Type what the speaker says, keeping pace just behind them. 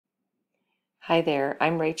Hi there,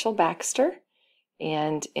 I'm Rachel Baxter,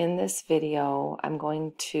 and in this video, I'm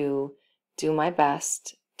going to do my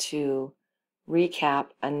best to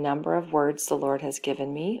recap a number of words the Lord has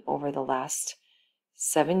given me over the last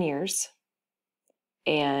 7 years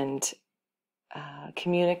and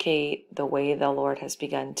communicate the way the Lord has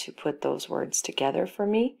begun to put those words together for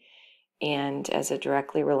me, and as it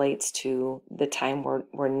directly relates to the time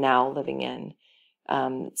we're now living in.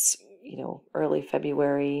 It's early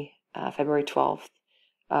February, February 12th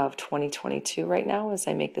of 2022 right now as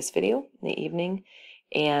I make this video in the evening.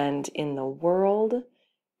 And in the world,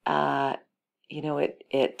 there's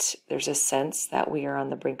a sense that we are on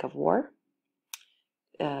the brink of war.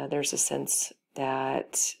 There's a sense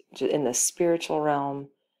that in the spiritual realm,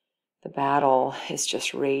 the battle is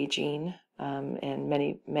just raging, and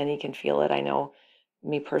many can feel it. I know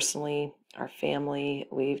me personally, our family,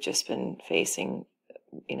 we've just been facing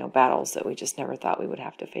battles that we just never thought we would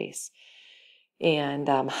have to face. And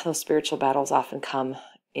those spiritual battles often come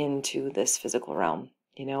into this physical realm,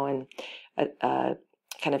 and a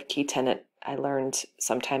kind of key tenet I learned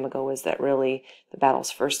some time ago is that really the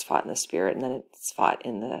battle's first fought in the spirit and then it's fought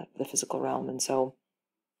in the physical realm. And so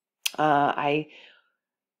we're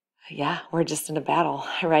just in a battle,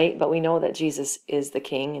 right? But we know that Jesus is the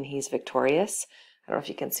King and he's victorious. I don't know if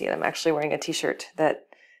you can see it. I'm actually wearing a t-shirt that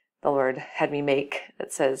the Lord had me make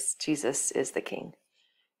that says Jesus is the King.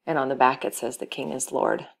 And on the back it says the King is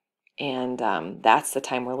Lord. And that's the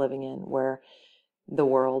time we're living in, where the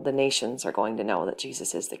world, the nations are going to know that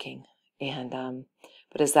Jesus is the King. And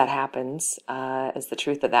but as that happens, as the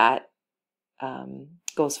truth of that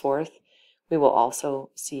goes forth, we will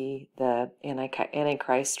also see the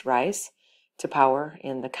Antichrist rise to power,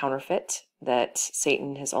 in the counterfeit that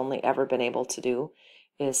Satan has only ever been able to do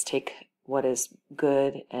is take what is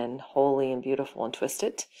good and holy and beautiful and twist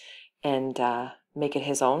it and make it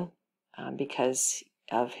his own, because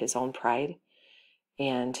of his own pride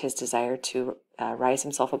and his desire to rise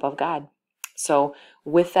himself above God. So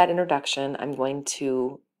with that introduction, I'm going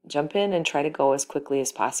to jump in and try to go as quickly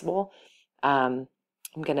as possible. I'm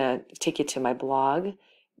going to take you to my blog.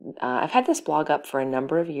 I've had this blog up for a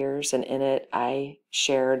number of years, and in it I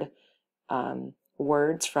shared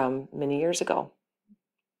words from many years ago.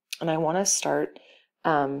 And I want to start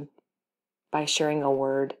by sharing a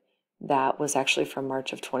word that was actually from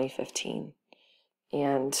March of 2015.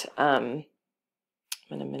 And I'm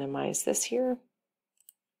going to minimize this here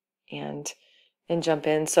and jump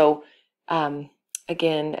in. So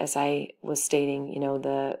again, as I was stating,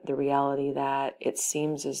 the reality that it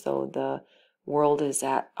seems as though the world is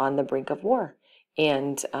on the brink of war.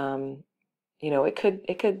 And it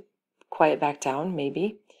could quiet back down,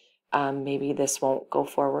 maybe. Maybe this won't go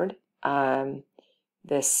forward. The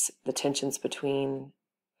tensions between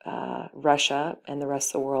Russia and the rest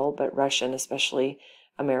of the world, but Russia and especially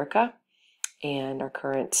America, and our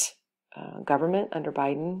current government under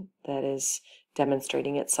Biden that is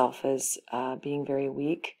demonstrating itself as being very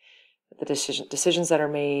weak. The decisions that are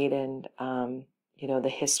made, and the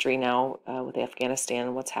history now with Afghanistan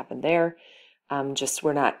and what's happened there.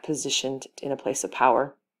 We're not positioned in a place of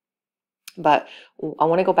power. But I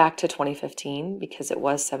want to go back to 2015 because it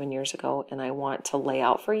was 7 years ago, and I want to lay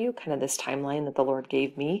out for you kind of this timeline that the Lord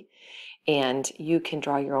gave me, and you can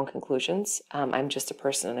draw your own conclusions. I'm just a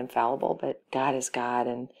person and I'm fallible, but God is God,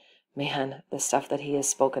 and man, the stuff that he has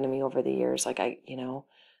spoken to me over the years,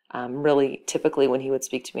 really typically when he would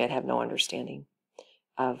speak to me, I'd have no understanding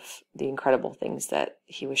of the incredible things that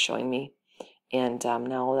he was showing me. And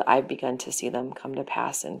now I've begun to see them come to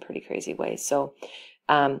pass in pretty crazy ways. So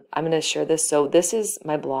I'm going to share this. So this is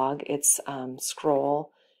my blog. It's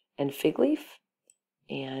Scroll and Fig Leaf.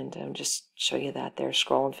 And I'll just show you that there.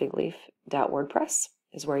 Scroll and Fig Leaf.wordpress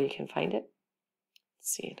is where you can find it.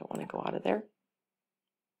 Let's see, I don't want to go out of there.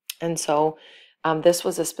 And so this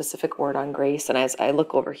was a specific word on grace. And as I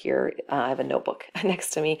look over here, I have a notebook next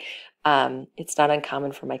to me. It's not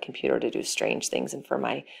uncommon for my computer to do strange things and for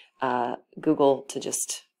my Google to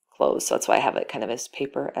just close. So that's why I have it kind of as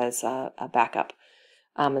paper as a backup.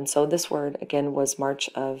 And so this word, again, was March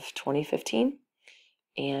of 2015.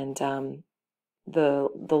 And the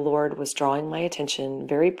Lord was drawing my attention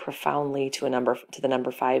very profoundly to the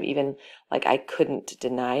number 5, even like I couldn't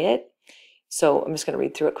deny it. So I'm just going to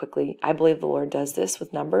read through it quickly. I believe the Lord does this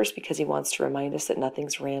with numbers because he wants to remind us that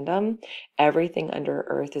nothing's random. Everything under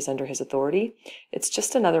earth is under his authority. It's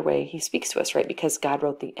just another way he speaks to us, right? Because God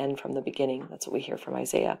wrote the end from the beginning. That's what we hear from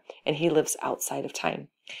Isaiah. And he lives outside of time.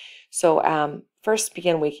 So first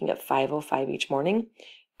began waking at 5:05 each morning.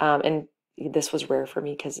 And this was rare for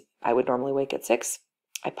me because I would normally wake at 6.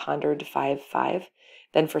 I pondered 5:5.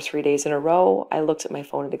 Then for 3 days in a row, I looked at my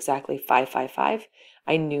phone at exactly 555.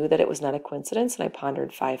 I knew that it was not a coincidence, and I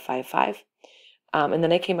pondered 555. And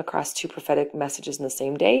then I came across 2 prophetic messages in the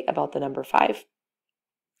same day about the number 5.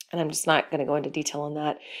 And I'm just not going to go into detail on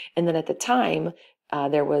that. And then at the time,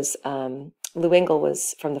 there was Lou Engle,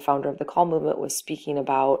 was from the founder of the Call movement, was speaking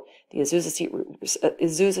about the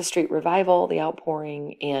Azusa Street revival, the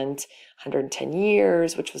outpouring, and 110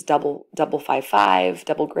 years, which was double 55,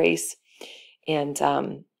 double grace.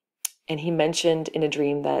 And he mentioned in a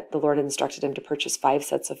dream that the Lord had instructed him to purchase 5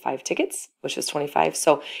 sets of 5 tickets, which was 25.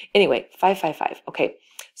 So anyway, 555. Okay.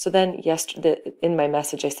 So then yesterday, in my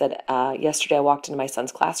message, I said, yesterday I walked into my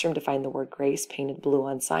son's classroom to find the word grace painted blue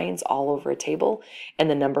on signs all over a table, and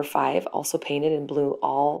the number 5 also painted in blue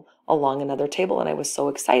all along another table. And I was so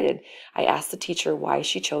excited. I asked the teacher why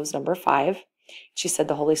she chose number 5. She said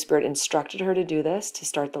the Holy Spirit instructed her to do this to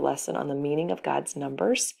start the lesson on the meaning of God's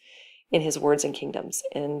numbers in his words and kingdoms.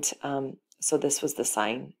 And so this was the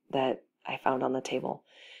sign that I found on the table.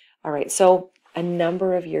 All right, so a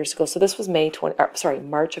number of years ago, so this was March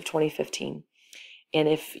of 2015. And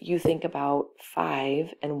if you think about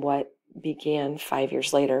 5 and what began 5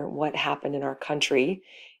 years later, what happened in our country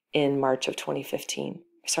in March of 2015,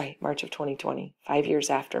 March of 2020, 5 years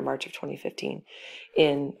after March of 2015,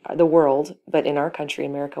 in the world, but in our country,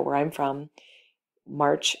 America, where I'm from,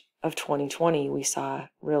 March of 2020, we saw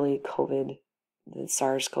really COVID, the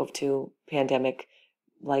SARS-CoV-2 pandemic,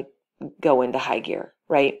 like go into high gear,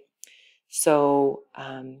 right? So,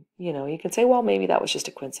 you can say, well, maybe that was just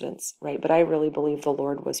a coincidence, right? But I really believe the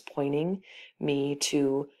Lord was pointing me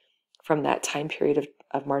to, from that time period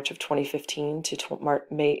of March of 2015 to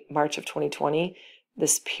March of 2020,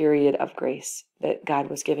 this period of grace that God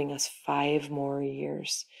was giving us 5 more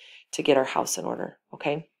years to get our house in order,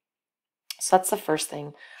 okay? So that's the first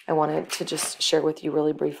thing I wanted to just share with you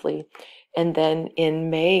really briefly. And then in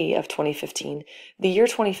May of 2015, the year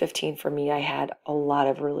 2015 for me, I had a lot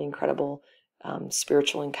of really incredible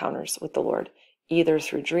spiritual encounters with the Lord, either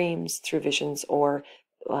through dreams, through visions, or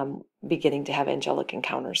beginning to have angelic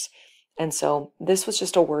encounters. And so this was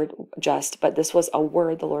just a word, but this was a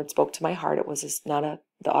word the Lord spoke to my heart. It was not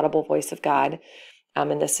the audible voice of God.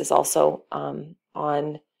 And this is also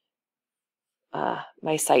on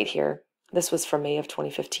my site here. This was from May of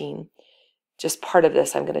 2015. Just part of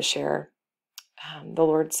this I'm going to share. The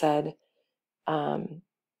Lord said, I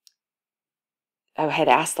had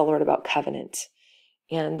asked the Lord about covenant.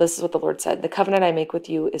 And this is what the Lord said. The covenant I make with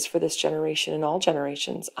you is for this generation and all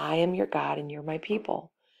generations. I am your God and you're my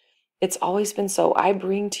people. It's always been so. I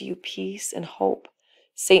bring to you peace and hope.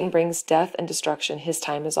 Satan brings death and destruction. His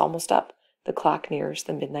time is almost up. The clock nears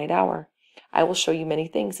the midnight hour. I will show you many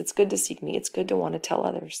things. It's good to seek me. It's good to want to tell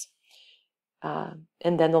others.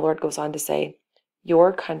 And then the Lord goes on to say,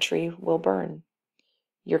 your country will burn.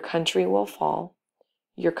 Your country will fall.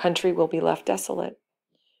 Your country will be left desolate.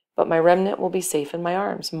 But my remnant will be safe in my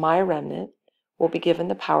arms. My remnant will be given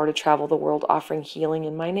the power to travel the world offering healing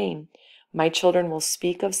in my name. My children will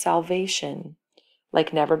speak of salvation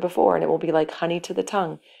like never before, and it will be like honey to the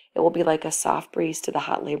tongue. It will be like a soft breeze to the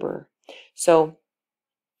hot laborer. So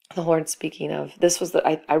the Lord speaking of, this was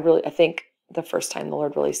I think the first time the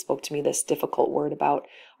Lord really spoke to me this difficult word about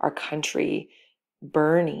our country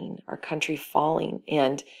burning, our country falling.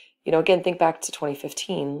 And, again, think back to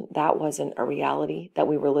 2015. That wasn't a reality that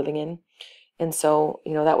we were living in. And so,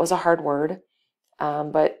 that was a hard word.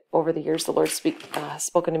 But over the years, the Lord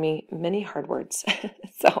spoken to me many hard words.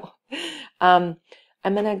 So I'm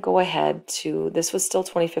going to go ahead this was still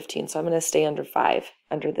 2015. So I'm going to stay under 5,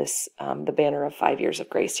 under this, the banner of 5 years of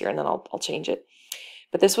grace here, and then I'll change it.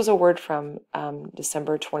 But this was a word from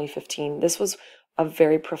December 2015. This was a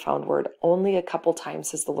very profound word. Only a couple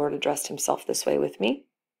times has the Lord addressed himself this way with me.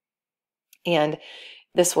 And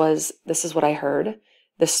this is what I heard.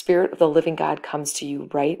 The Spirit of the living God comes to you,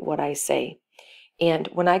 write what I say. And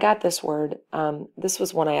when I got this word, this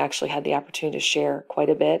was one I actually had the opportunity to share quite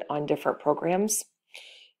a bit on different programs.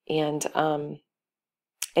 And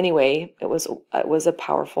anyway, it was a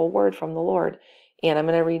powerful word from the Lord. And I'm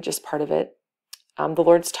going to read just part of it. The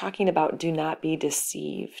Lord's talking about do not be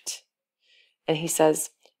deceived. And he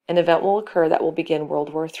says, an event will occur that will begin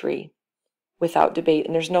World War III without debate,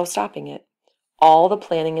 and there's no stopping it. All the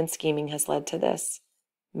planning and scheming has led to this.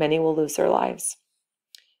 Many will lose their lives.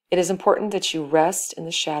 It is important that you rest in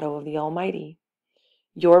the shadow of the Almighty,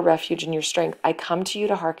 your refuge and your strength. I come to you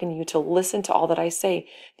to hearken you, to listen to all that I say.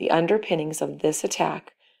 The underpinnings of this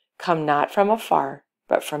attack come not from afar,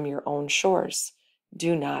 but from your own shores.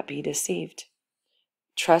 Do not be deceived.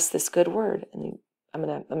 Trust this good word. And I'm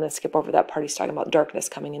gonna skip over that part. He's talking about darkness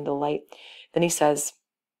coming into light. Then he says,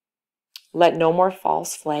 Let no more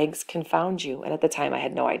false flags confound you. And at the time, I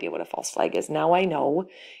had no idea what a false flag is. Now I know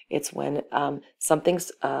it's when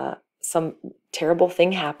some terrible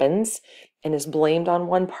thing happens and is blamed on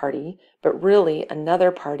one party, but really another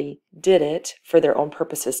party did it for their own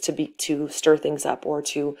purposes, to stir things up, or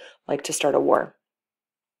to start a war.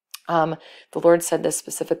 The Lord said this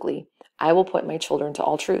specifically: I will point my children to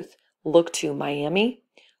all truth. Look to Miami,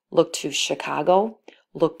 look to Chicago,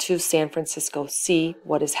 look to San Francisco. See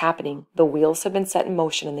what is happening. The wheels have been set in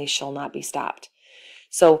motion and they shall not be stopped.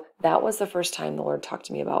 So that was the first time the Lord talked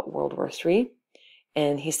to me about World War III.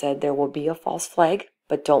 And he said, there will be a false flag,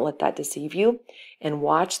 but don't let that deceive you. And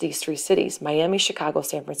watch these 3 cities: Miami, Chicago,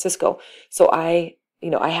 San Francisco. So I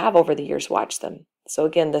have over the years watched them. So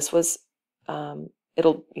again, this was,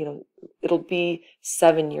 it'll be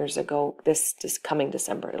 7 years ago, this coming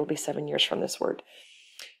December. It'll be 7 years from this word.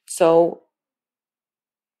 So,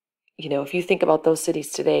 if you think about those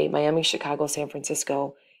cities today, Miami, Chicago, San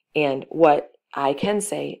Francisco, and what I can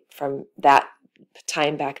say from that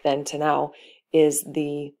time back then to now is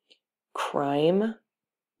the crime,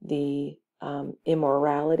 the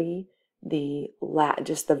immorality,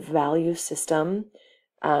 just the value system.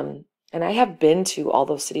 And I have been to all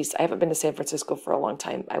those cities. I haven't been to San Francisco for a long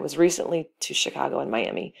time. I was recently to Chicago and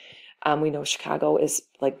Miami. We know Chicago is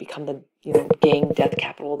become the gang death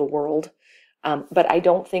capital of the world. But I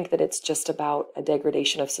don't think that it's just about a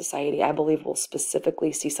degradation of society. I believe we'll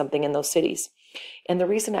specifically see something in those cities. And the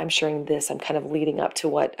reason I'm sharing this, I'm kind of leading up to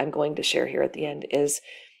what I'm going to share here at the end, is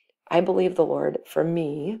I believe the Lord, for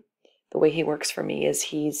me, the way he works for me is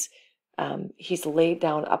he's laid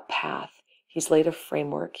down a path. He's laid a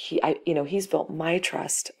framework. He's built my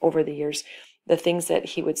trust over the years. The things that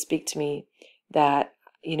he would speak to me that,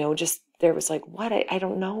 just there was what? I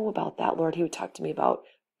don't know about that, Lord. He would talk to me about,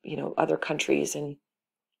 other countries,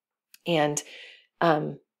 and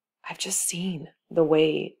I've just seen the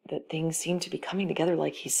way that things seem to be coming together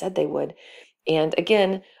like he said they would. And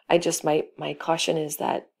again, my caution is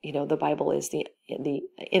that, the Bible is the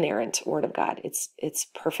inerrant word of God. It's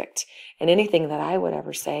perfect. And anything that I would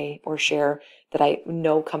ever say or share that I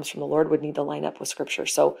know comes from the Lord would need to line up with Scripture.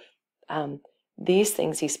 So these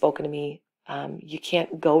things he's spoken to me, you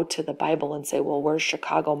can't go to the Bible and say, well, where's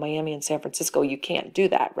Chicago, Miami, and San Francisco? You can't do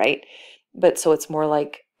that, right? But so it's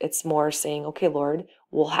more saying, okay, Lord,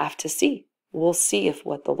 we'll have to see. We'll see if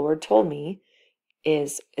what the Lord told me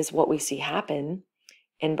is what we see happen.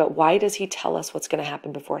 But why does he tell us what's going to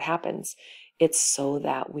happen before it happens? It's so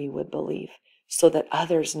that we would believe, so that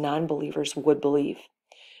others, non-believers, would believe.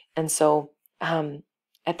 And so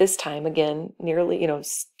at this time, again, nearly,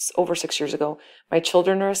 over 6 years ago, my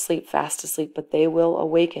children are asleep, fast asleep, but they will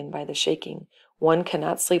awaken by the shaking. One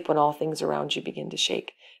cannot sleep when all things around you begin to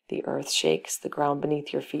shake. The earth shakes, the ground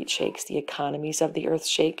beneath your feet shakes, the economies of the earth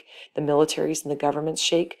shake, the militaries and the governments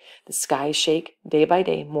shake, the skies shake. Day by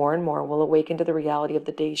day, more and more will awaken to the reality of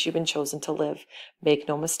the days you've been chosen to live. Make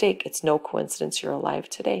no mistake, it's no coincidence you're alive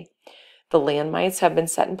today. The landmines have been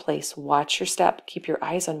set in place. Watch your step. Keep your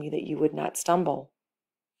eyes on me that you would not stumble.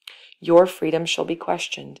 Your freedom shall be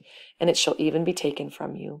questioned, and it shall even be taken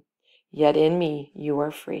from you. Yet in me you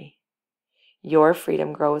are free. Your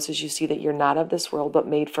freedom grows as you see that you're not of this world, but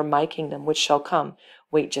made for my kingdom, which shall come.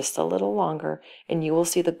 Wait just a little longer, and you will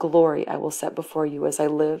see the glory I will set before you as I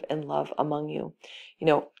live and love among you.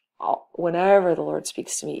 Whenever the Lord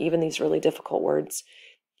speaks to me, even these really difficult words,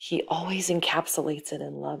 he always encapsulates it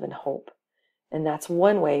in love and hope. And that's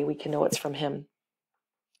one way we can know it's from him.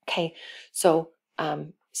 Okay, so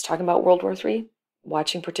he's talking about World War III,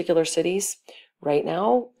 watching particular cities. Right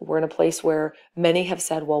now, we're in a place where many have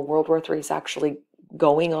said, well, World War III is actually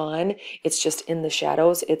going on. It's just in the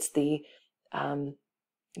shadows. It's the,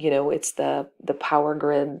 it's the power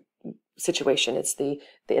grid situation. It's the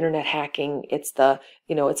internet hacking. It's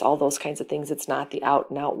it's all those kinds of things. It's not the out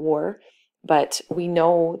and out war, but we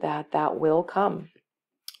know that will come.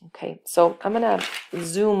 Okay, so I'm going to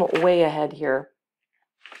zoom way ahead here.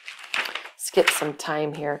 Skip some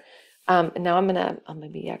time here. Now I'll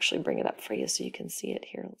maybe actually bring it up for you so you can see it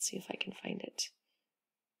here. Let's see if I can find it.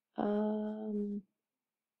 I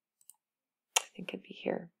think it'd be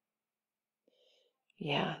here.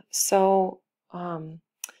 Yeah, so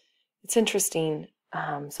it's interesting.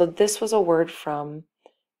 So this was a word from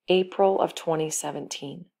April of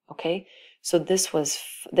 2017. Okay, so this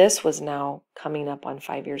was now coming up on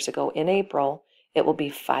 5 years ago. In April, it will be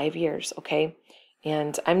 5 years. Okay.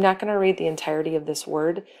 And I'm not going to read the entirety of this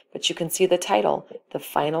word, but you can see the title, The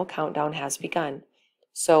Final Countdown Has Begun.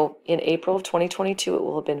 So in April of 2022, it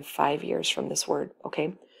will have been 5 years from this word,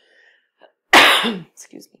 okay?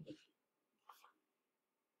 Excuse me.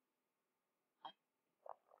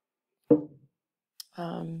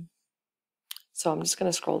 So I'm just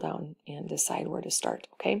going to scroll down and decide where to start,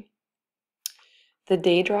 okay? The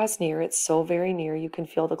day draws near. It's so very near. You can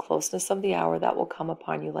feel the closeness of the hour that will come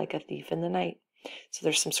upon you like a thief in the night. So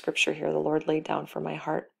there's some scripture here the Lord laid down for my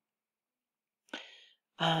heart.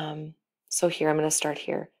 So here, I'm going to start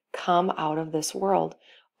here. Come out of this world.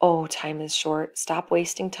 Oh, time is short. Stop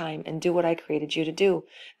wasting time and do what I created you to do.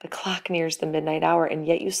 The clock nears the midnight hour, and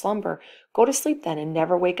yet you slumber. Go to sleep then and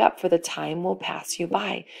never wake up, for the time will pass you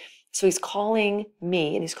by. So he's calling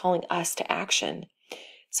me and he's calling us to action.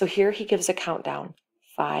 So here he gives a countdown.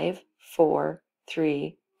 5, 4,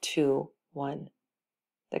 3, 2, 1.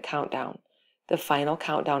 The countdown. The final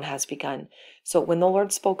countdown has begun. So when the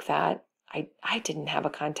Lord spoke that, I didn't have a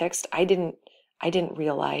context. I didn't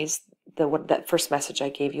realize that first message I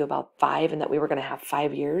gave you about 5 and that we were going to have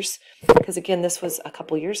 5 years. Because again, this was a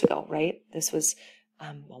couple years ago, right? This was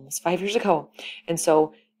almost 5 years ago. And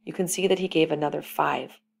so you can see that he gave another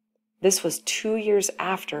 5. This was 2 years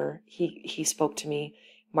after he spoke to me,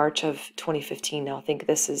 March of 2015. Now I think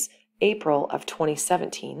this is April of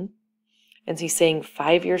 2017. And he's saying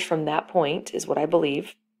 5 years from that point is what I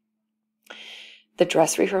believe. The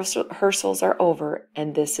dress rehearsals are over,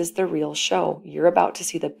 and this is the real show. You're about to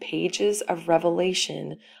see the pages of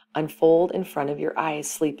Revelation unfold in front of your eyes,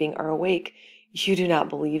 sleeping or awake. You do not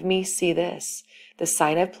believe me? See this. The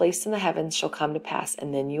sign I've placed in the heavens shall come to pass,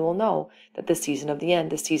 and then you will know that the season of the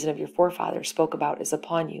end, the season of your forefathers spoke about, is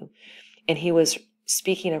upon you. And he was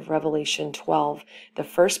speaking of Revelation 12. The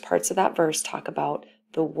first parts of that verse talk about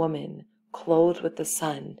the woman clothed with the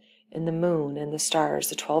sun and the moon and the stars,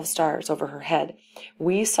 the 12 stars over her head.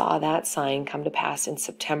 We saw that sign come to pass in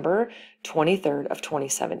September 23rd of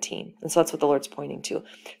 2017. And so that's what the Lord's pointing to.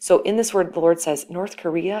 So in this word, the Lord says, North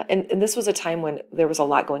Korea, and this was a time when there was a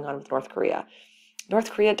lot going on with North Korea. North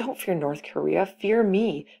Korea, don't fear North Korea. Fear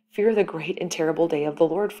me. Fear the great and terrible day of the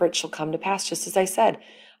Lord, for it shall come to pass, just as I said.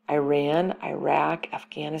 Iran, Iraq,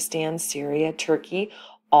 Afghanistan, Syria, Turkey,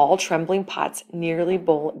 all trembling pots nearly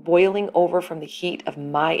boiling over from the heat of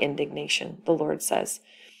my indignation, the Lord says.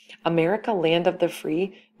 America, land of the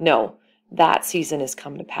free? No, that season has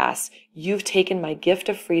come to pass. You've taken my gift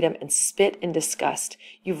of freedom and spit in disgust.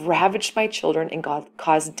 You've ravaged my children and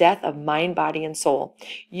caused death of mind, body, and soul.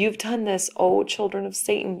 You've done this, O children of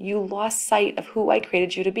Satan. You lost sight of who I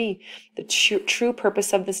created you to be, the true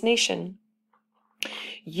purpose of this nation.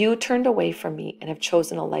 You turned away from me and have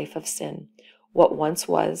chosen a life of sin. What once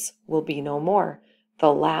was will be no more.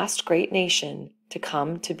 The last great nation to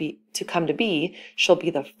come to be shall be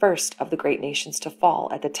the first of the great nations to fall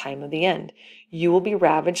at the time of the end. You will be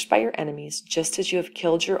ravaged by your enemies, just as you have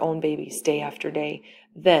killed your own babies day after day.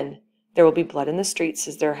 Then there will be blood in the streets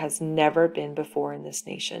as there has never been before in this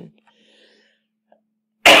nation.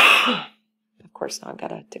 Of course, now I've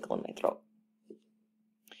got a tickle in my throat.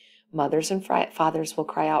 Mothers and fathers will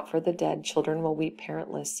cry out for the dead. Children will weep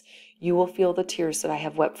parentless. You will feel the tears that I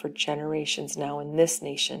have wept for generations now in this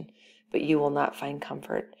nation, but you will not find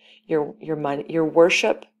comfort. You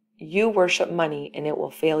worship money, and it will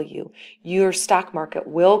fail you. Your stock market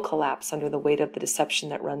will collapse under the weight of the deception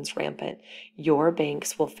that runs rampant. Your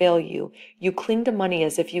banks will fail you. You cling to money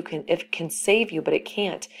as if it can save you, but it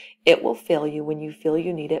can't. It will fail you when you feel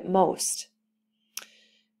you need it most.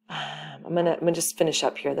 I'm gonna just finish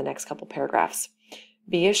up here the next couple paragraphs.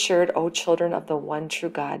 Be assured, O children of the one true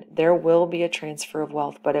God, there will be a transfer of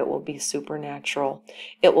wealth, but it will be supernatural.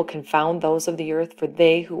 It will confound those of the earth, for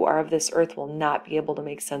they who are of this earth will not be able to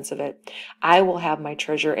make sense of it. I will have my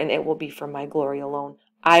treasure, and it will be for my glory alone.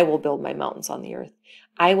 I will build my mountains on the earth.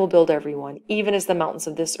 I will build everyone, even as the mountains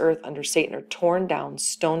of this earth under Satan are torn down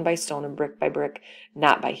stone by stone and brick by brick,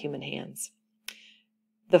 not by human hands.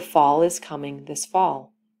 The fall is coming this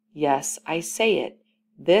fall. Yes, I say it.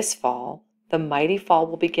 This fall, the mighty fall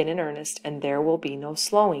will begin in earnest, and there will be no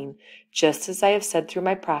slowing. Just as I have said through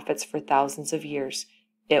my prophets for thousands of years,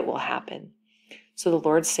 it will happen. So the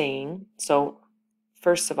Lord's saying, so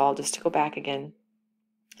first of all, just to go back again,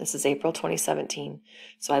 this is April 2017.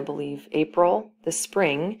 So I believe April, the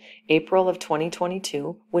spring, April of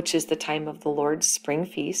 2022, which is the time of the Lord's spring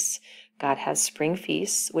feasts. God has spring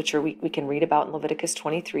feasts, which we can read about in Leviticus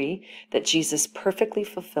 23, that Jesus perfectly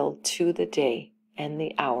fulfilled to the day and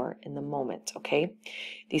the hour in the moment, okay?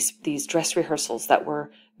 These dress rehearsals that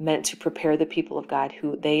were meant to prepare the people of God,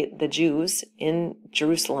 the Jews in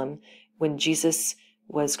Jerusalem, when Jesus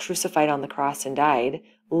was crucified on the cross and died,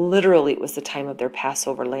 literally it was the time of their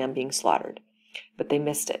Passover lamb being slaughtered, but they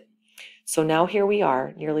missed it. So now here we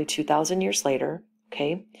are, nearly 2,000 years later,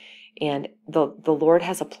 okay? And the Lord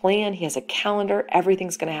has a plan. He has a calendar.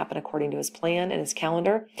 Everything's going to happen according to his plan and his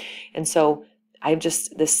calendar. And so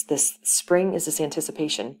this spring is this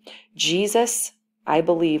anticipation. Jesus, I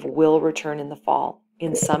believe, will return in the fall,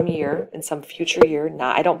 in some year, in some future year.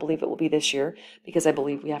 Now, I don't believe it will be this year, because I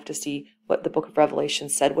believe we have to see what the book of Revelation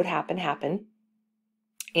said would happen.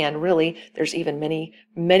 And really, there's even many,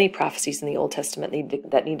 many prophecies in the Old Testament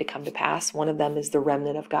that need to come to pass. One of them is the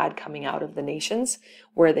remnant of God coming out of the nations,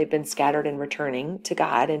 where they've been scattered and returning to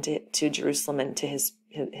God and to Jerusalem and to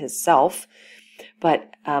his self.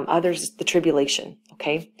 But others, the tribulation.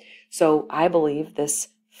 Okay, so I believe this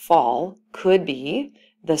fall could be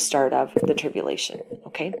the start of the tribulation.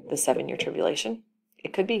 Okay, the 7-year tribulation.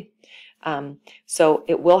 It could be. So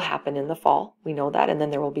it will happen in the fall. We know that. And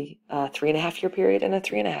then there will be a 3.5-year period and a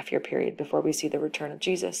 3.5-year period before we see the return of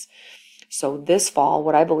Jesus. So this fall,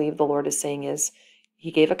 what I believe the Lord is saying is,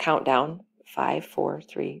 he gave a countdown, 5, 4,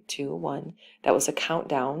 3, 2, 1. That was a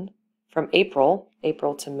countdown from April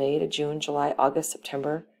to May to June, July, August,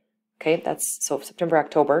 September. Okay, that's so September,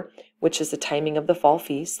 October, which is the timing of the fall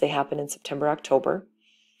feasts. They happen in September, October.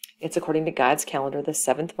 It's according to God's calendar, the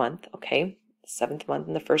 7th month. Okay, 7th month,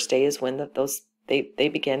 and the first day is when they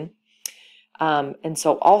begin. And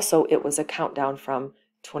so also it was a countdown from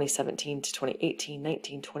 2017 to 2018,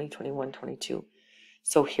 19, 20, 21, 22.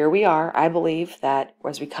 So here we are. I believe that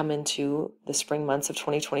as we come into the spring months of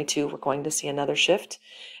 2022, we're going to see another shift.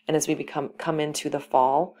 And as we come into the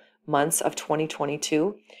fall months of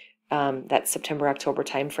 2022, that September, October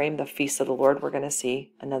timeframe, the feast of the Lord, we're going to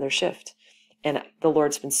see another shift. And the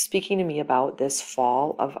Lord's been speaking to me about this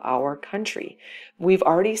fall of our country. We've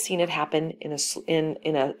already seen it happen in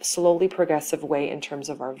a slowly progressive way in terms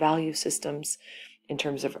of our value systems, in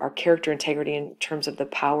terms of our character integrity, in terms of the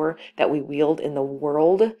power that we wield in the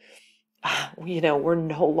world. We're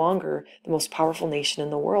no longer the most powerful nation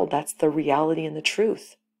in the world. That's the reality and the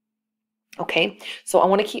truth. Okay, so I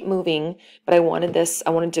want to keep moving, but I wanted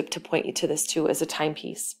to point you to this too as a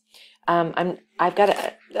timepiece. I've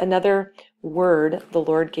got another word the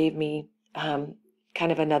Lord gave me, kind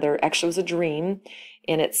of another, actually it was a dream,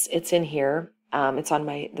 and it's in here. It's on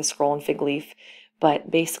the scroll and fig leaf. But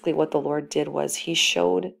basically what the Lord did was he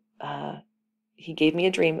gave me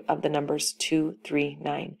a dream of the numbers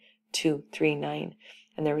 239, 239.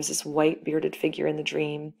 And there was this white bearded figure in the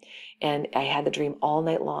dream, and I had the dream all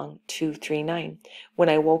night long, 239. When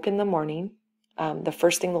I woke in the morning, the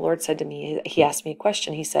first thing the Lord said to me, he asked me a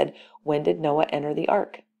question. He said, when did Noah enter the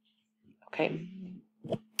ark? Okay.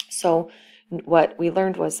 So what we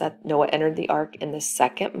learned was that Noah entered the ark in the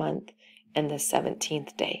 2nd month and the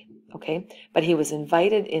 17th day. Okay. But he was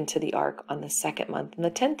invited into the ark on the 2nd month and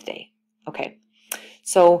the 10th day. Okay.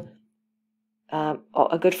 So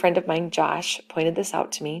a good friend of mine, Josh, pointed this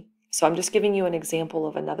out to me. So I'm just giving you an example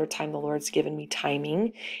of another time the Lord's given me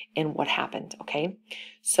timing and what happened, okay?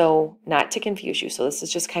 So not to confuse you. So this is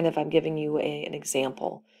just kind of, I'm giving you an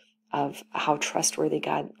example of how trustworthy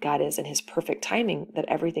God is and his perfect timing that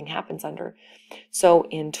everything happens under. So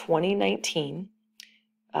in 2019,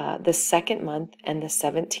 the 2nd month and the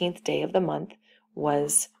 17th day of the month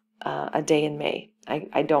was a day in May.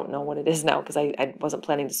 I don't know what it is now because I wasn't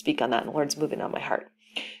planning to speak on that, and the Lord's moving on my heart.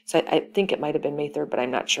 So I think it might have been May 3rd, but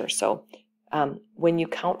I'm not sure. So when you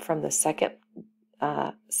count from the 2nd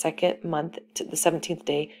month to the 17th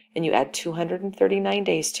day, and you add 239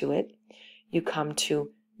 days to it, you come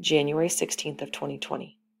to January 16th of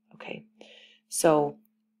 2020. Okay. So,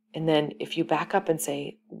 and then if you back up and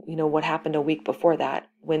say, what happened a week before that,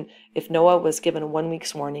 if Noah was given a 1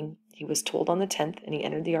 week's warning, he was told on the 10th and he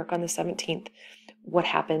entered the ark on the 17th, what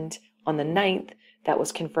happened on the 9th, that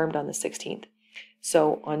was confirmed on the 16th.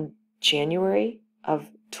 So on January of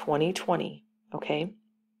 2020, okay,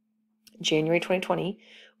 January 2020,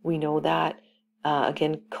 we know that,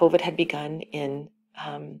 again, COVID had begun in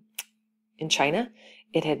China.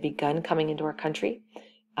 It had begun coming into our country.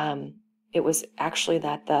 It was actually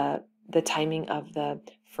that the timing of the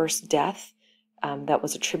first death that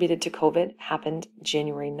was attributed to COVID happened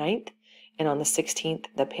January 9th. And on the 16th,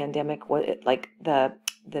 the pandemic was like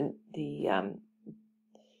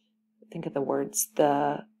think of the words,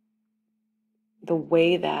 the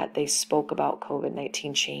way that they spoke about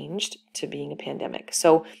COVID-19 changed to being a pandemic.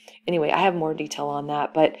 So anyway, I have more detail on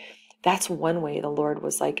that, but that's one way the Lord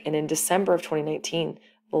was like, and in December of 2019,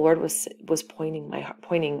 the Lord was pointing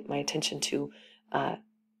my attention to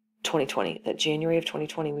 2020, that January of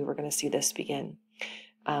 2020, we were going to see this begin.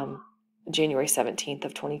 January 17th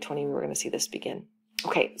of 2020, we were going to see this begin.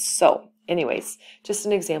 Okay, so anyways, just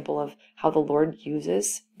an example of how the Lord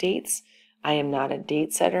uses dates. I am not a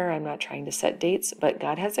date setter. I'm not trying to set dates, but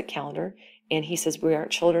God has a calendar, and he says we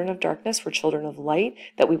aren't children of darkness. We're children of light,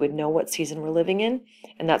 that we would know what season we're living in,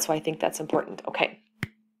 and that's why I think that's important. Okay,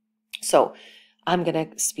 so I'm going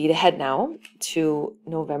to speed ahead now to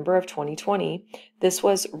November of 2020. This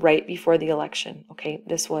was right before the election. Okay,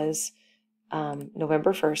 this was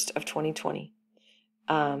November 1st of 2020.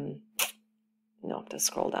 No, I have to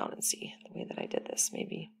scroll down and see the way that I did this,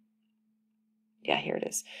 maybe. Yeah, here it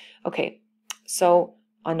is. Okay, so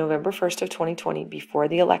on November 1st of 2020, before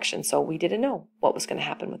the election, so we didn't know what was going to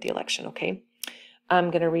happen with the election, okay? I'm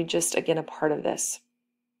going to read just again a part of this.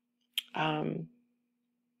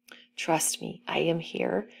 Trust me, I am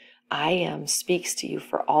here. I am speaks to you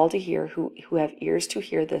for all to hear who have ears to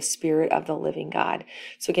hear the Spirit of the living God.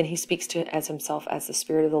 So again, he speaks to as himself as the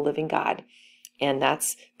Spirit of the living God. And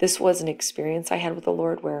this was an experience I had with the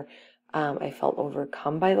Lord where I felt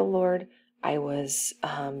overcome by the Lord. I was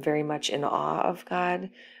very much in awe of God.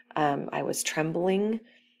 I was trembling.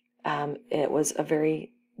 It was a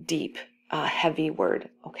very deep, heavy word,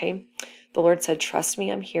 okay? The Lord said, trust me,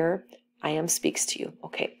 I'm here. I am speaks to you.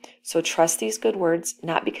 Okay, so trust these good words,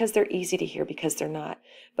 not because they're easy to hear, because they're not,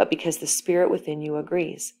 but because the Spirit within you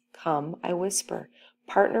agrees. Come, I whisper.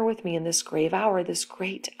 Partner with me in this grave hour, this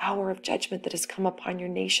great hour of judgment that has come upon your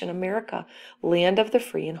nation, America, land of the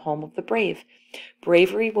free and home of the brave.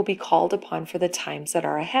 Bravery will be called upon for the times that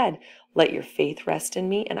are ahead. Let your faith rest in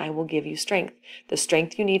me, and I will give you strength, the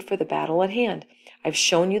strength you need for the battle at hand. I've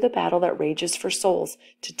shown you the battle that rages for souls,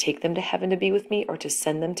 to take them to heaven to be with me or to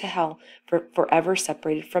send them to hell, forever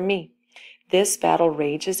separated from me. This battle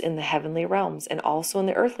rages in the heavenly realms and also in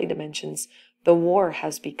the earthly dimensions. The war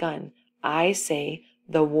has begun. I say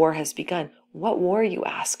the war has begun. What war, you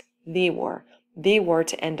ask? The war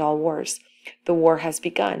to end all wars. The war has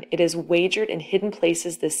begun. It is wagered in hidden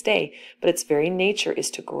places this day, but its very nature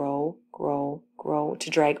is to grow, to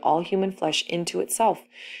drag all human flesh into itself.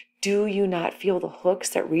 Do you not feel the hooks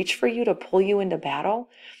that reach for you to pull you into battle?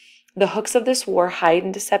 The hooks of this war hide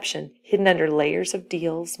in deception, hidden under layers of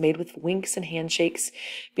deals made with winks and handshakes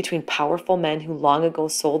between powerful men who long ago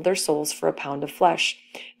sold their souls for a pound of flesh.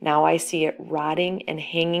 Now I see it rotting and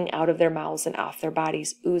hanging out of their mouths and off their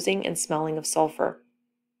bodies, oozing and smelling of sulfur.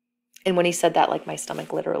 And when he said that, like, my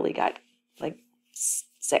stomach literally got like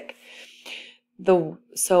sick.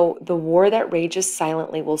 So the war that rages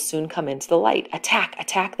silently will soon come into the light. Attack,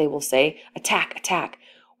 attack, they will say. Attack, attack.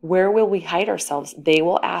 Where will we hide ourselves? They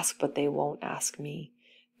will ask, but they won't ask me.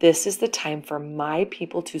 This is the time for my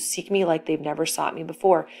people to seek me like they've never sought me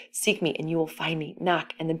before. Seek me and you will find me.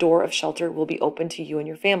 Knock and the door of shelter will be open to you and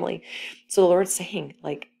your family. So the Lord's saying,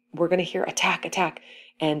 like, we're going to hear attack, attack.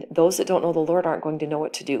 And those that don't know the Lord aren't going to know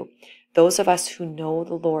what to do. Those of us who know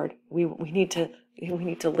the Lord, we need to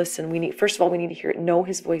listen. First of all, we need to hear it, know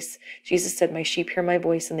his voice. Jesus said, my sheep hear my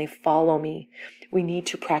voice and they follow me. We need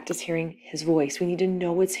to practice hearing his voice. We need to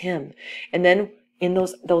know it's him. And then in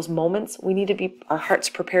those moments, we need to be our hearts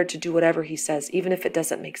prepared to do whatever he says, even if it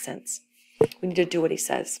doesn't make sense. We need to do what he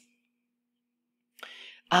says.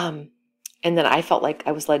 And then I felt like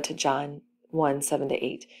I was led to John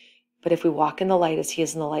 1:7-8. But if we walk in the light as he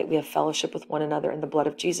is in the light, we have fellowship with one another, and the blood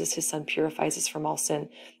of Jesus, his son, purifies us from all sin.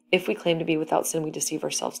 If we claim to be without sin, we deceive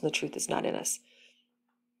ourselves, and the truth is not in us.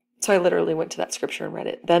 So I literally went to that scripture and read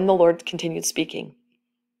it. Then the Lord continued speaking.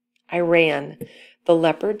 I ran. The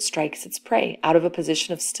leopard strikes its prey. Out of a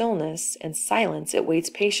position of stillness and silence, it waits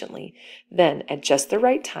patiently. Then, at just the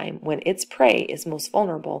right time, when its prey is most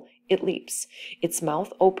vulnerable, it leaps. Its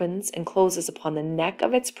mouth opens and closes upon the neck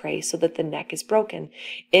of its prey so that the neck is broken.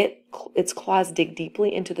 Its claws dig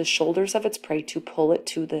deeply into the shoulders of its prey to pull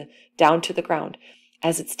it down to the ground.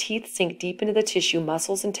 As its teeth sink deep into the tissue,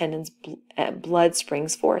 muscles, and tendons, blood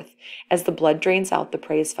springs forth. As the blood drains out, the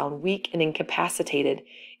prey is found weak and incapacitated.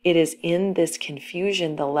 It is in this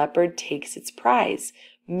confusion the leopard takes its prize.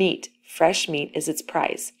 Meat, fresh meat, is its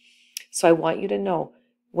prize. So I want you to know,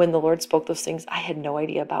 when the Lord spoke those things, I had no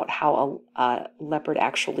idea about how a leopard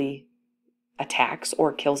actually attacks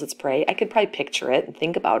or kills its prey. I could probably picture it and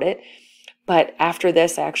think about it. But after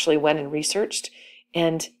this, I actually went and researched,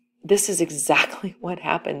 and this is exactly what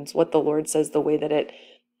happens, what the Lord says, the way that it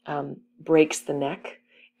breaks the neck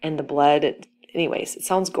and the blood. Anyways, it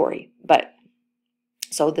sounds gory, but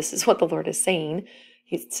so this is what the Lord is saying.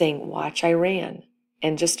 He's saying, watch, I ran.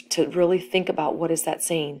 And just to really think about, what is that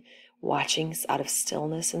saying? Watching out of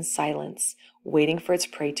stillness and silence, waiting for its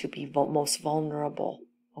prey to be most vulnerable.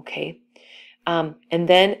 Okay? And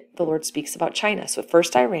then the Lord speaks about China. So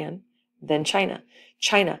first I ran, then China.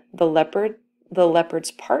 China, the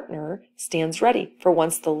leopard's partner stands ready. For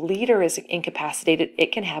once the leader is incapacitated,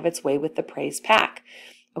 it can have its way with the prey's pack.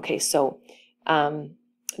 Okay, so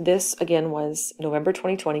this again was November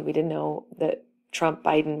 2020. We didn't know that Trump,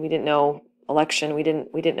 Biden, we didn't know election. We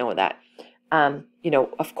didn't know that.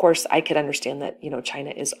 Of course, I could understand that, China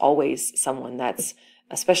is always someone that's,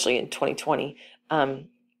 especially in 2020.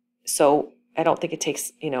 So I don't think it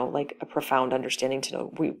takes, like a profound understanding to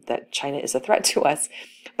know that China is a threat to us.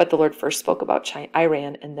 But the Lord first spoke about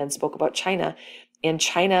Iran and then spoke about China, and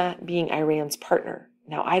China being Iran's partner.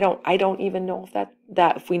 Now, I don't even know if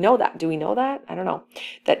if we know that. Do we know that? I don't know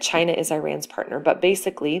that China is Iran's partner. But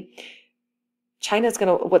basically, China's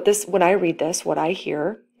going to, when I read this, what I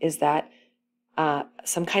hear is that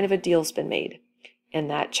some kind of a deal's been made, and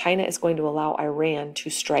that China is going to allow Iran to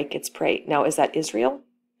strike its prey. Now, is that Israel?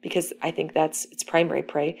 Because I think that's its primary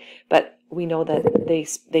prey. But we know that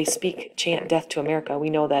they chant death to America. We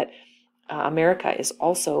know that America is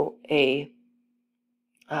also a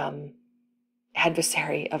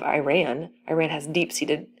adversary of Iran. Iran has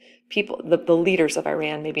deep-seated people, the leaders of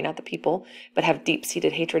Iran, maybe not the people, but have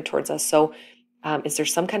deep-seated hatred towards us. So is there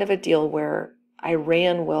some kind of a deal where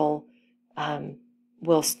Iran will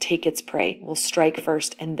take its prey, will strike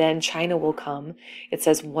first, and then China will come? It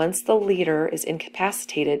says once the leader is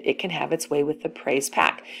incapacitated, it can have its way with the prey's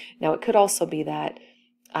pack. Now, it could also be that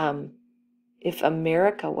if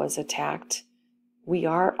America was attacked, we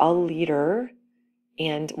are a leader,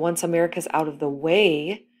 and once America's out of the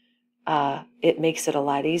way, it makes it a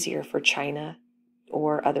lot easier for China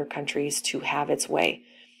or other countries to have its way.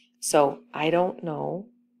 So I don't know.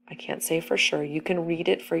 I can't say for sure. You can read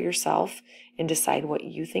it for yourself and decide what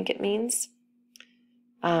you think it means.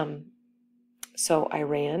 So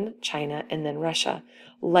Iran, China, and then Russia.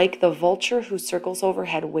 Like the vulture who circles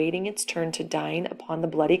overhead waiting its turn to dine upon the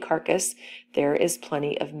bloody carcass, there is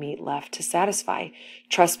plenty of meat left to satisfy.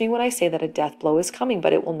 Trust me when I say that a death blow is coming,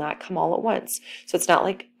 but it will not come all at once. So it's not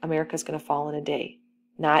like America's going to fall in a day.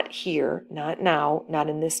 Not here, not now, not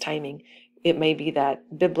in this timing. It may be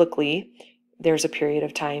that biblically there's a period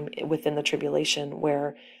of time within the tribulation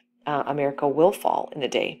where America will fall in a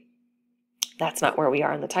day. That's not where we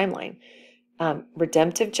are in the timeline.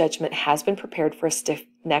 Redemptive judgment has been prepared for a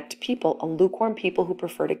stiff-necked people, a lukewarm people who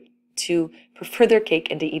prefer their cake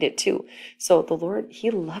and to eat it too. So the Lord,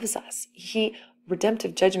 He loves us.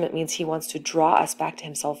 Redemptive judgment means He wants to draw us back to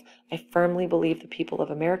Himself. I firmly believe the people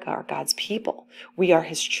of America are God's people. We are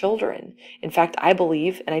His children. In fact, I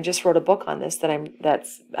believe, and I just wrote a book on this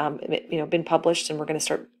that's been published, and we're going to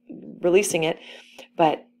start releasing it,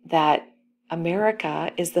 but that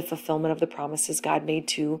America is the fulfillment of the promises God made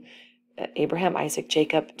to Abraham, Isaac,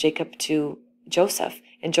 Jacob to Joseph,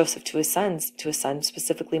 and Joseph to his son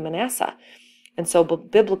specifically Manasseh. And so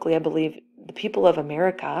biblically, I believe the people of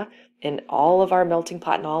America and all of our melting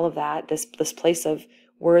pot and all of that, this place of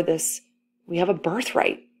we have a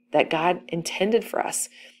birthright that God intended for us.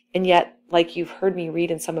 And yet, like you've heard me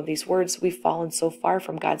read in some of these words, we've fallen so far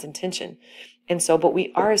from God's intention. And so, but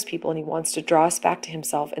we are His people, and He wants to draw us back to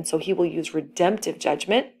Himself. And so He will use redemptive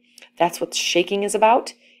judgment. That's what shaking is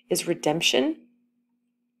about, is redemption.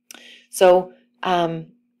 So the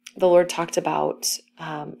Lord talked about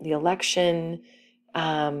the election,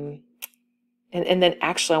 and then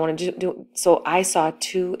actually I want to do, so I saw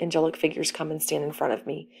two angelic figures come and stand in front of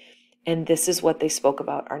me, and this is what they spoke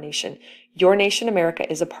about our nation. Your nation, America,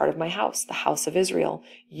 is a part of my house, the house of Israel.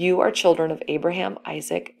 You are children of Abraham,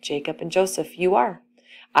 Isaac, Jacob, and Joseph. You are.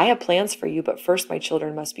 I have plans for you, but first my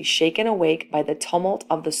children must be shaken awake by the tumult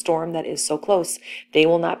of the storm that is so close. They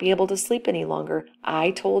will not be able to sleep any longer.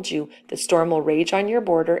 I told you, the storm will rage on your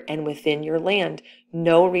border and within your land.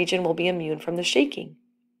 No region will be immune from the shaking.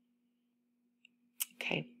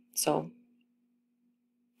 Okay, so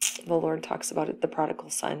the Lord talks about it, the prodigal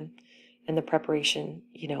son, and the preparation,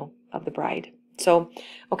 of the bride. So,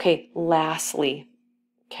 okay, lastly,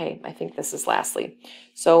 I think this is lastly.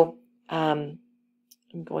 So, I'm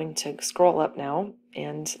going to scroll up now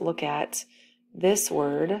and look at this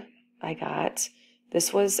word I got.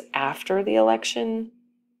 This was after the election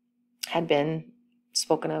had been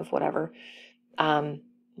spoken of, whatever. We'll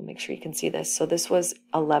make sure you can see this. So this was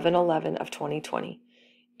 11/11 of 2020.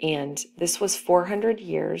 And this was 400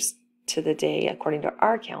 years to the day, according to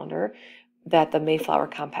our calendar, that the Mayflower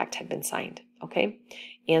Compact had been signed. Okay?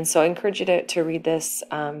 And so I encourage you to read this,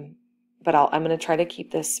 but I'm going to try to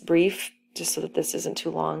keep this brief, just so that this isn't too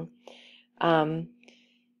long.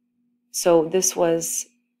 So this was,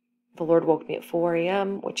 the Lord woke me at 4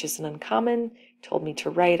 a.m., which isn't uncommon, told me to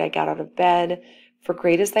write. I got out of bed. For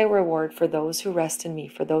great is thy reward for those who rest in me,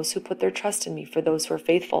 for those who put their trust in me, for those who are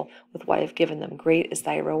faithful with what I have given them. Great is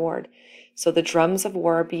thy reward. So the drums of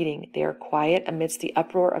war are beating. They are quiet amidst the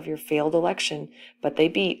uproar of your failed election, but they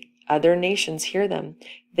beat. Other nations hear them.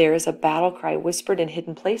 There is a battle cry whispered in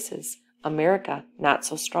hidden places. America, not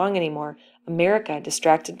so strong anymore. America,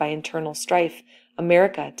 distracted by internal strife.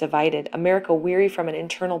 America divided. America weary from an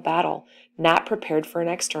internal battle, not prepared for an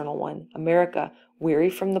external one. America weary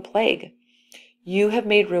from the plague. You have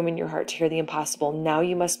made room in your heart to hear the impossible. Now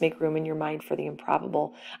you must make room in your mind for the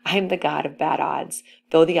improbable. I am the God of bad odds.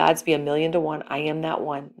 Though the odds be 1,000,000 to 1, I am that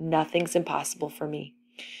one. Nothing's impossible for me.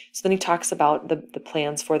 So then he talks about the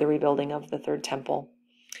plans for the rebuilding of the third temple.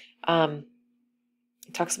 He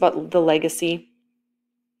talks about the legacy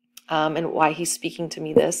and why he's speaking to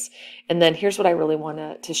me this. And then here's what I really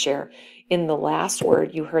want to share. In the last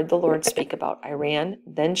word, you heard the Lord speak about Iran,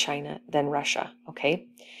 then China, then Russia, okay?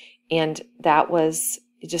 And that was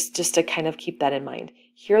just to kind of keep that in mind.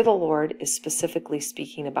 Here the Lord is specifically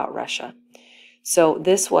speaking about Russia. So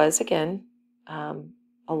this was, again,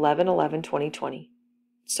 11/11/2020.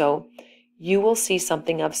 So you will see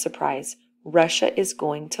something of surprise. Russia is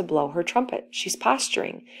going to blow her trumpet. She's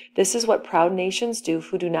posturing. This is what proud nations do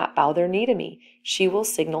who do not bow their knee to me. She will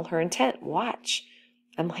signal her intent. Watch.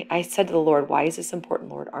 I said to the Lord, why is this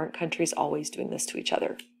important, Lord? Aren't countries always doing this to each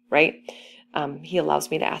other, right? He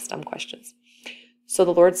allows me to ask dumb questions. So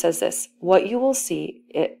the Lord says this, what you will see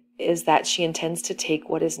is that she intends to take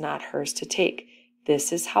what is not hers to take.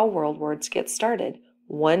 This is how world wars get started.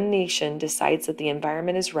 One nation decides that the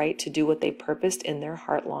environment is right to do what they purposed in their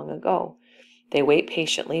heart long ago. They wait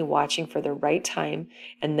patiently, watching for the right time,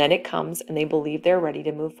 and then it comes and they believe they're ready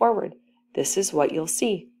to move forward. This is what you'll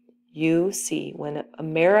see. You see when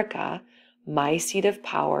America, my seat of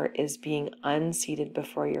power, is being unseated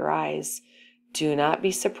before your eyes. Do not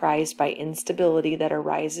be surprised by instability that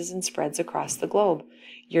arises and spreads across the globe.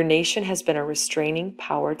 Your nation has been a restraining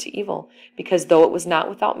power to evil, because though it was not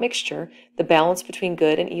without mixture, the balance between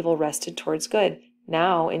good and evil rested towards good.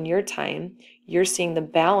 Now, in your time, you're seeing the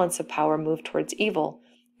balance of power move towards evil.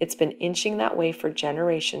 It's been inching that way for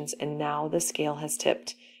generations, and now the scale has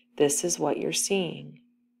tipped. This is what you're seeing.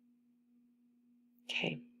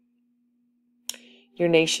 Okay. Your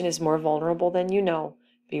nation is more vulnerable than you know.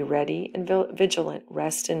 Be ready and vigilant.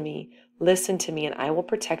 Rest in me. Listen to me, and I will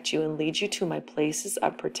protect you and lead you to my places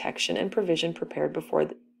of protection and provision prepared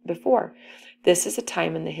before. This is a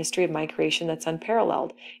time in the history of my creation that's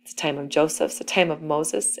unparalleled. It's a time of Joseph's, a time of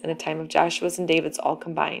Moses, and a time of Joshua's and David's all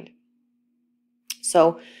combined.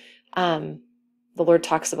 So the Lord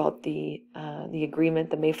talks about the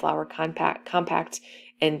agreement, the Mayflower Compact,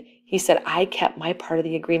 and he said, I kept my part of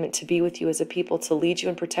the agreement to be with you as a people, to lead you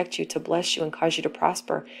and protect you, to bless you and cause you to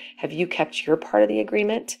prosper. Have you kept your part of the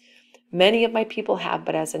agreement? Many of my people have,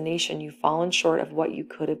 but as a nation, you've fallen short of what you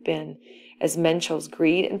could have been. As men chose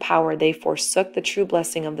greed and power, they forsook the true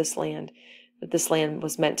blessing of this land, that this land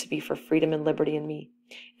was meant to be for freedom and liberty in me.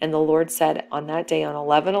 And the Lord said on that day, on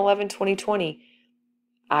 11/11/2020,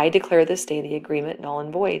 I declare this day the agreement null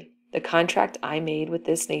and void. The contract I made with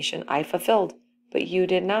this nation I fulfilled, but you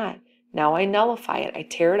did not. Now I nullify it. I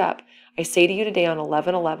tear it up. I say to you today on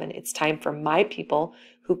 11/11, it's time for my people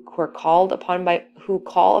who call upon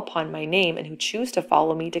my name and who choose to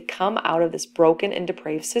follow me to come out of this broken and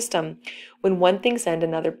depraved system. When one thing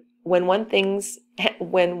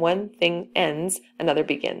ends, another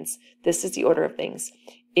begins. This is the order of things.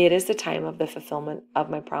 It is the time of the fulfillment of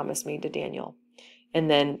my promise made to Daniel. And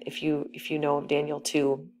then if you know of Daniel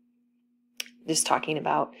 2, just talking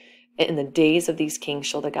about in the days of these kings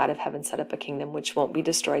shall the God of heaven set up a kingdom which won't be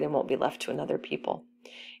destroyed and won't be left to another people.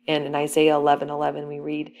 And in Isaiah 11:11 we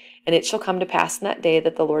read, and it shall come to pass in that day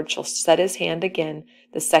that the Lord shall set his hand again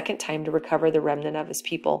the second time to recover the remnant of his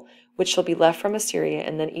people, which shall be left from Assyria,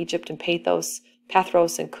 and then Egypt and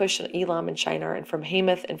Pathros and Cush and Elam and Shinar, and from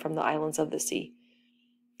Hamath and from the islands of the sea.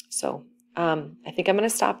 So I think I'm going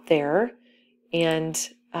to stop there, and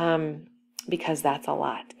because that's a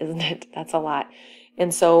lot, isn't it? That's a lot.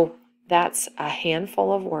 And so that's a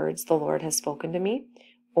handful of words the Lord has spoken to me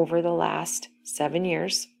over the last 7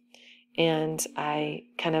 years. And I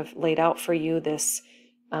kind of laid out for you this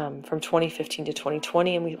from 2015 to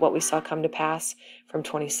 2020 and what we saw come to pass from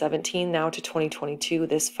 2017 now to 2022,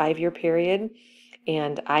 this 5-year period.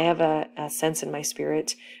 And I have a sense in my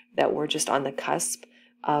spirit that we're just on the cusp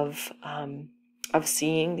of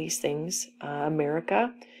seeing these things.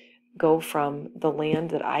 America go from the land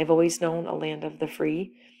that I've always known, a land of the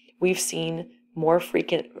free. We've seen more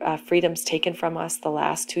freedoms taken from us the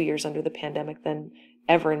last 2 years under the pandemic than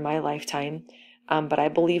ever in my lifetime. But I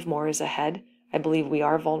believe more is ahead. I believe we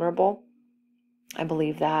are vulnerable. I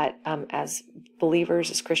believe that as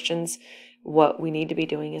believers, as Christians, what we need to be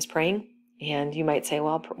doing is praying. And you might say,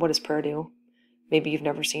 well, what does prayer do? Maybe you've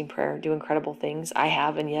never seen prayer do incredible things. I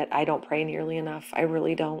have, and yet I don't pray nearly enough. I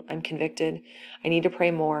really don't. I'm convicted. I need to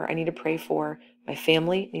pray more. I need to pray for my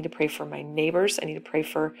family. I need to pray for my neighbors. I need to pray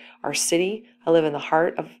for our city. I live in the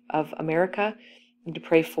heart of America, need to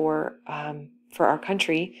pray for our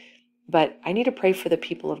country, but I need to pray for the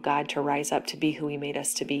people of God to rise up to be who He made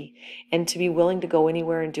us to be, and to be willing to go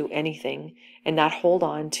anywhere and do anything, and not hold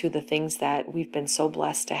on to the things that we've been so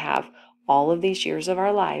blessed to have all of these years of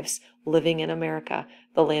our lives living in America,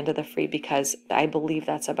 the land of the free, because I believe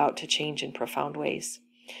that's about to change in profound ways.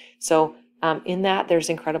 So in that, there's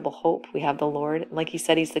incredible hope. We have the Lord. Like He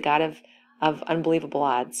said, He's the God of unbelievable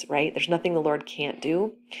odds, right? There's nothing the Lord can't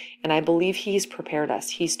do. And I believe He's prepared us.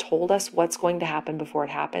 He's told us what's going to happen before it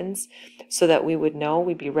happens so that we would know,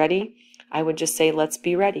 we'd be ready. I would just say, let's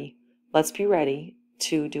be ready. Let's be ready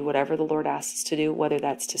to do whatever the Lord asks us to do, whether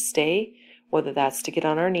that's to stay, whether that's to get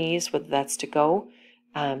on our knees, whether that's to go,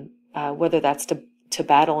 whether that's to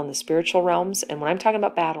battle in the spiritual realms. And when I'm talking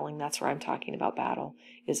about battling, that's where I'm talking about battle,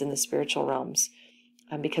 is in the spiritual realms.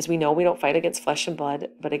 Because we know we don't fight against flesh and blood,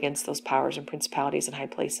 but against those powers and principalities in high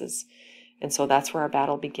places. And so that's where our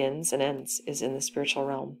battle begins and ends, is in the spiritual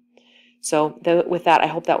realm. So with that, I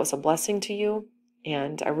hope that was a blessing to you.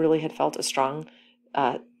 And I really had felt a strong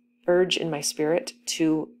urge in my spirit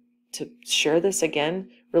to share this again.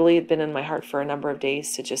 Really had been in my heart for a number of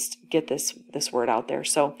days to just get this word out there.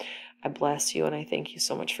 So I bless you, and I thank you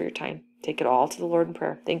so much for your time. Take it all to the Lord in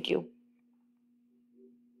prayer. Thank you.